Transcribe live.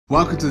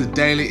Welcome to the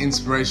Daily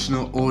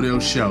Inspirational Audio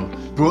Show,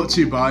 brought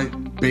to you by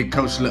Big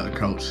Coach Little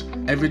Coach.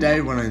 Every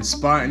day we want to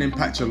inspire and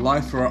impact your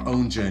life for our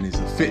own journeys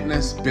of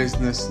fitness,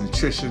 business,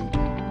 nutrition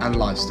and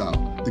lifestyle.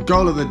 The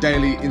goal of the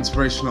Daily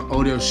Inspirational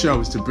Audio Show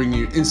is to bring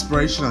you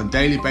inspiration on a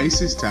daily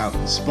basis to help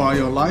inspire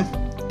your life,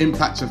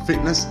 impact your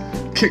fitness,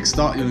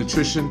 kickstart your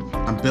nutrition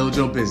and build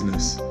your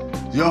business.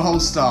 Your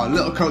host star,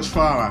 Little Coach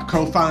Farah,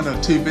 co-founder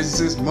of 2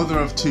 businesses, mother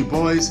of 2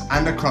 boys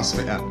and a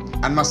CrossFitter.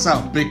 And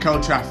myself, Big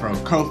Coach Afro,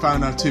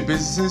 co-founder of 2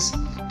 businesses,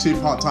 2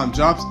 part-time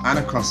jobs and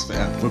a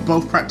CrossFitter. We're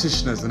both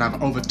practitioners and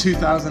have over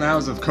 2,000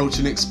 hours of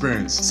coaching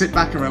experience. Sit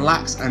back and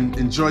relax and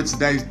enjoy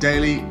today's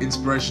Daily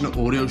Inspirational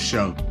Audio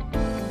Show.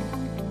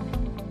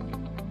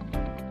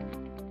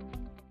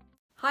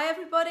 Hi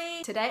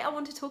everybody! Today I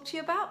want to talk to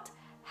you about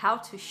how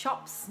to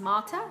shop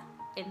smarter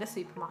in the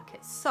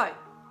supermarket. So,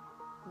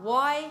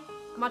 why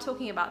am I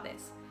talking about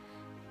this?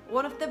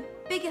 One of the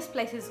biggest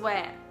places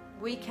where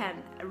we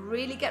can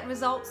really get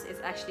results is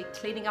actually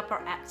cleaning up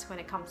our acts when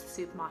it comes to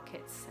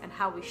supermarkets and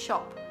how we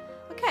shop.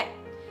 Okay,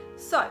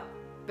 so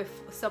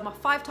my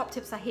 5 top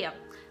tips are here.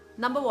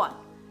 Number 1,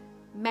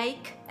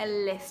 make a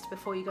list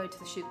before you go to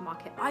the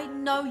supermarket. I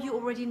know you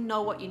already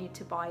know what you need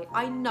to buy.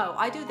 I know,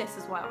 I do this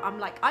as well. I'm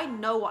like, I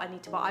know what I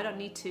need to buy. I don't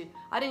need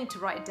to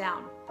write it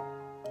down.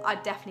 I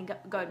definitely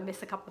go and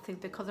miss a couple of things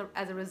because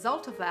as a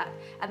result of that,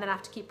 and then I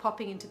have to keep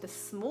popping into the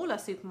smaller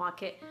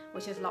supermarket,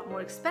 which is a lot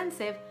more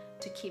expensive,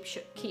 to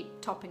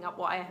keep topping up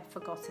what I have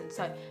forgotten.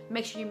 So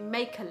make sure you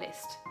make a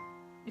list.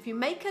 If you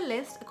make a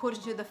list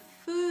according to the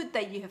food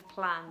that you have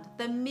planned,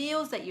 the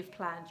meals that you've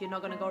planned, you're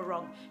not going to go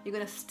wrong. You're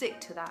going to stick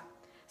to that.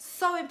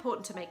 So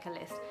important to make a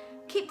list.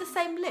 Keep the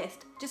same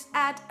list, just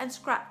add and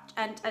scratch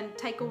and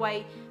take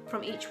away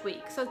from each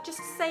week. So just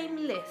same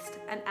list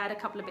and add a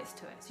couple of bits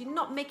to it. So you're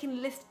not making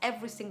a list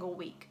every single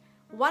week.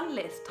 One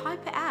list,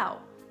 type it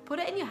out, put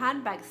it in your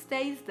handbag,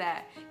 stays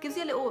there, gives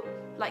you a little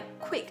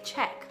quick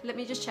check. Let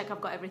me just check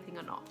I've got everything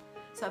or not.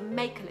 So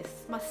make a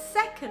list. My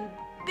second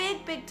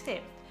big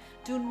tip,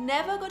 do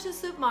never go to the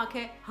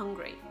supermarket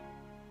hungry.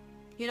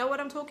 You know what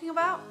I'm talking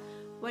about?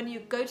 When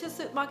you go to a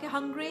supermarket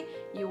hungry,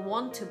 you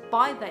want to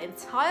buy the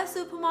entire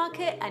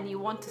supermarket and you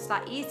want to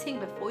start eating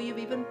before you've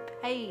even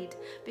paid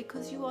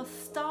because you are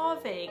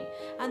starving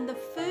and the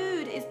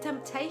food is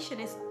temptation,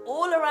 it's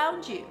all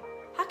around you.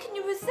 How can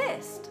you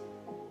resist?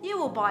 You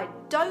will buy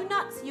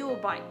donuts, you will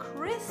buy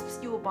crisps,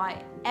 you will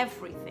buy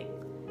everything.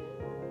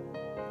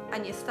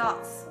 And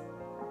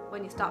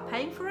when you start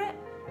paying for it,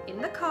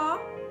 in the car,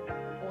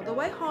 all the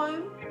way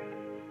home,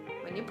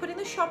 when you're putting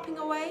the shopping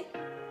away,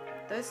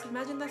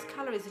 imagine those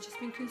calories have just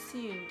been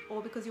consumed,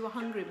 all because you were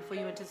hungry before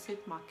you went to the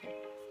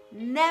supermarket.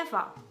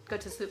 Never go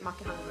to the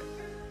supermarket hungry.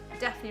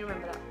 Definitely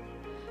remember that.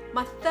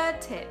 My third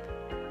tip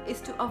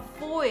is to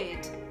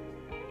avoid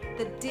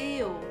the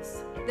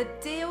deals. The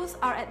deals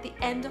are at the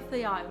end of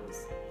the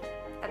aisles.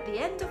 At the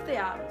end of the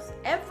aisles,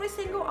 every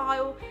single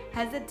aisle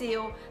has a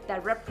deal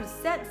that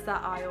represents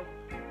that aisle,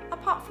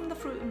 apart from the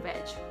fruit and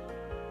veg.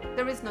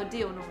 There is no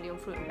deal normally on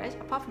fruit and veg,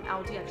 apart from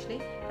Aldi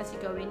actually. As you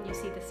go in, you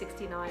see the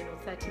 69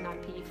 or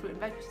 39p fruit and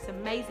veg, which is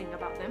amazing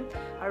about them.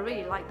 I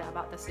really like that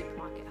about the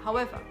supermarket.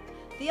 However,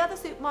 the other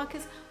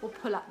supermarkets will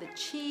pull out the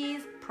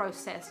cheese,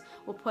 processed,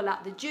 will pull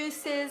out the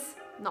juices,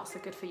 not so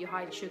good for you,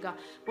 high in sugar,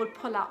 will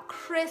pull out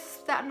crisps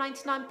that are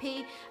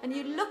 99p, and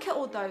you look at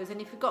all those, and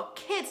if you've got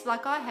kids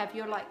like I have,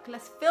 you're like,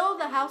 let's fill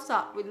the house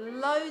up with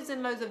loads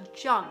and loads of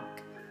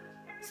junk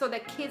so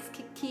that kids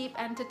can keep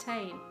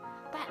entertained.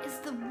 That is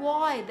the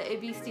why the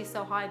obesity is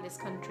so high in this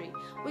country.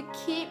 We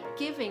keep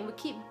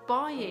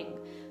buying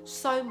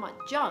so much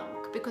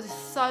junk because it's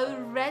so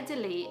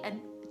readily and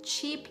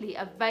cheaply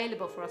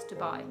available for us to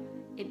buy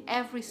in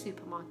every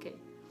supermarket.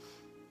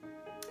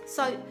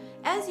 So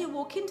as you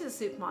walk into the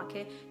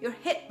supermarket, you're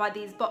hit by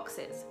these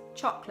boxes,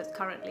 chocolates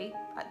currently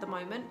at the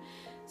moment.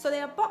 So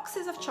there are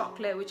boxes of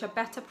chocolate which are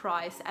better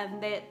priced,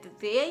 and the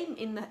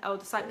aim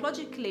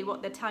psychologically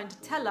what they're trying to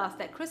tell us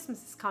that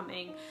Christmas is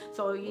coming,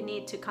 so you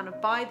need to kind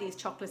of buy these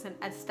chocolates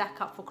and stack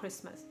up for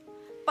Christmas.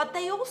 But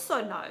they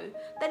also know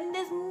that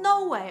there's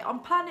no way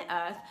on planet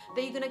Earth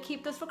that you're going to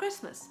keep those for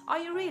Christmas. Are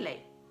you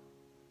really?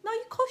 No,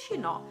 of course you're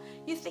not.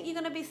 You think you're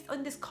going to be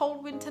on this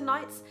cold winter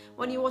nights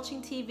when you're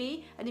watching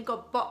TV and you've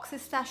got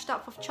boxes stashed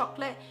up of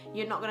chocolate,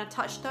 you're not going to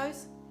touch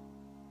those?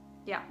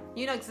 Yeah,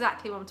 you know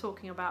exactly what I'm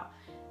talking about.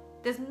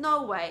 There's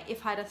no way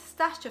if I had a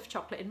stash of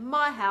chocolate in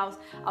my house,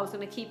 I was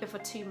going to keep it for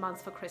 2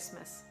 months for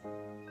Christmas.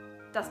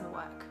 Doesn't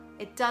work.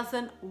 It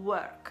doesn't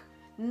work.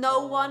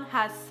 No one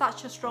has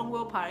such a strong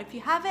willpower. If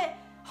you have it,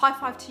 high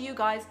five to you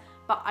guys,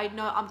 but I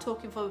know I'm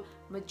talking for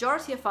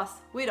majority of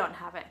us, we don't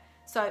have it.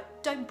 So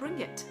don't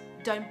bring it.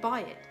 Don't buy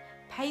it.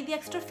 Pay the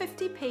extra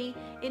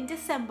 50p in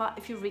December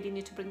if you really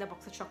need to bring the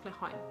box of chocolate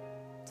home.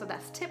 So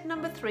that's tip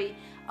number 3.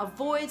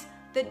 Avoid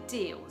the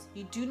deals.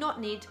 You do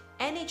not need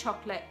any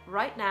chocolate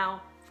right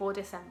now for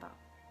December.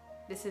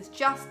 This is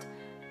just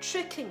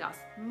tricking us,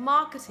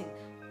 marketing.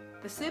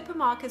 The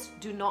supermarkets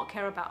do not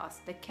care about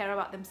us. They care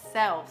about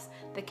themselves.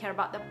 They care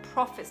about the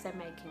profits they're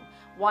making.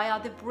 Why are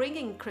they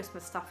bringing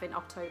Christmas stuff in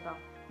October?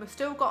 We've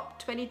still got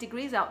 20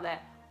 degrees out there.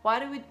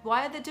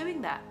 Why are they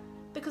doing that?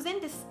 Because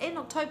in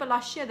October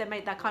last year they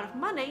made that kind of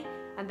money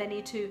and they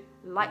need to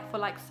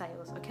like-for-like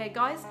sales. Okay,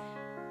 guys,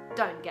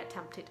 don't get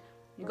tempted.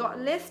 You got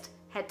a list,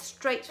 head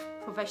straight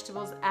for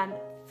vegetables and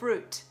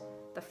fruit.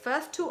 The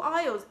first 2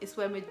 aisles is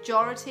where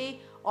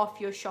majority of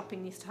your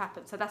shopping needs to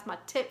happen. So that's my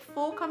tip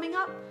 4 coming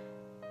up.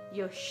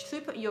 Your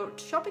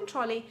shopping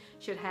trolley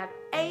should have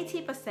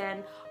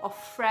 80% of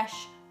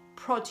fresh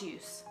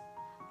produce.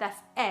 That's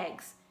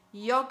eggs,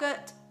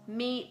 yogurt,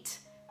 meat,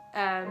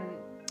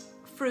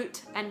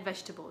 fruit and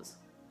vegetables.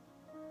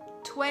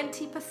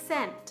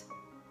 20%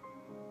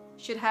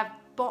 should have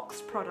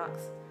boxed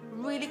products.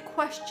 Really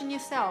question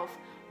yourself.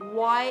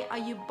 Why are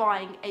you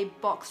buying a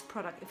boxed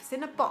product? If it's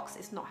in a box,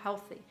 it's not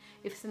healthy.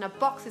 If it's in a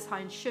box, it's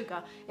high in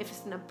sugar. If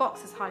it's in a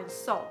box, it's high in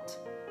salt.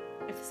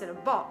 If it's in a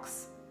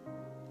box,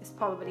 it's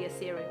probably a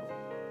cereal.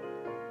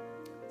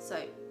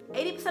 So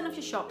 80% of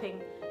your shopping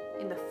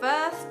in the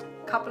first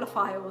couple of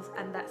aisles,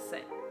 and that's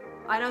it.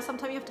 I know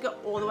sometimes you have to go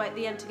all the way at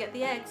the end to get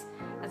the eggs,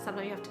 and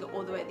sometimes you have to go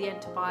all the way at the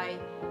end to buy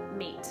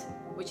meat,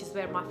 which is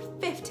where my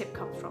 5th tip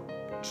comes from.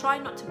 Try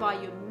not to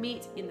buy your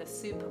meat in the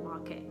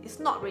supermarket. It's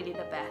not really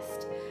the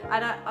best.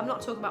 And I'm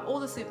not talking about all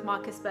the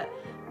supermarkets, but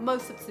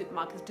most of the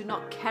supermarkets do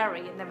not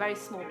carry in their very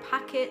small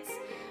packets.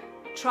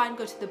 Try and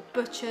go to the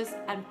butchers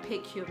and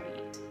pick your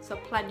meat. So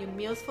plan your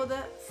meals for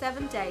the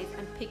 7 days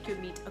and pick your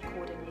meat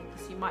accordingly,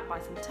 because you might buy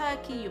some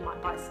turkey, you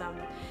might buy some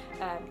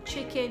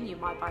chicken, you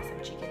might buy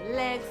some chicken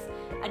legs,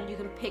 and you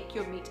can pick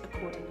your meat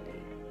accordingly.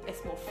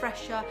 It's more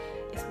fresher,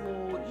 it's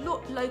more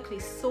locally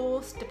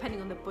sourced,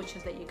 depending on the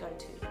butchers that you go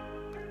to.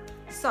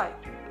 So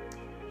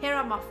here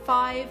are my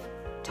 5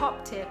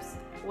 top tips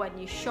when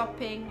you're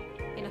shopping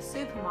in a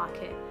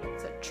supermarket.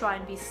 So try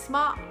and be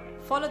smart,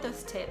 follow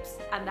those tips,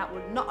 and that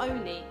will not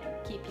only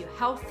keep you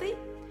healthy,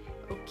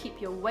 it will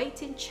keep your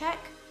weight in check,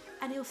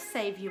 and it'll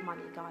save you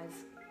money, guys.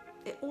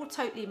 It all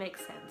totally makes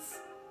sense.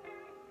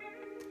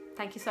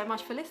 Thank you so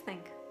much for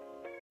listening.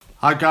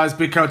 Hi guys,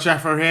 Big Coach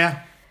Afro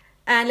here.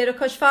 And Little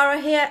Coach Farah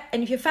here.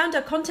 And if you found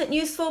our content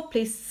useful,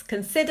 please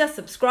consider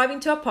subscribing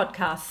to our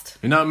podcast.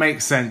 You know it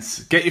makes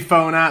sense. Get your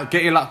phone out,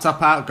 get your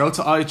laptop out, go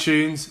to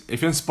iTunes.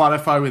 If you're on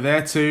Spotify, we're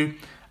there too.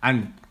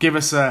 And give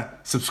us a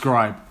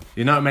subscribe.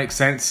 You know it makes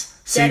sense.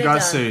 See you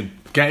guys soon.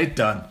 Get it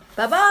done.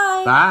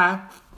 Bye-bye. Bye.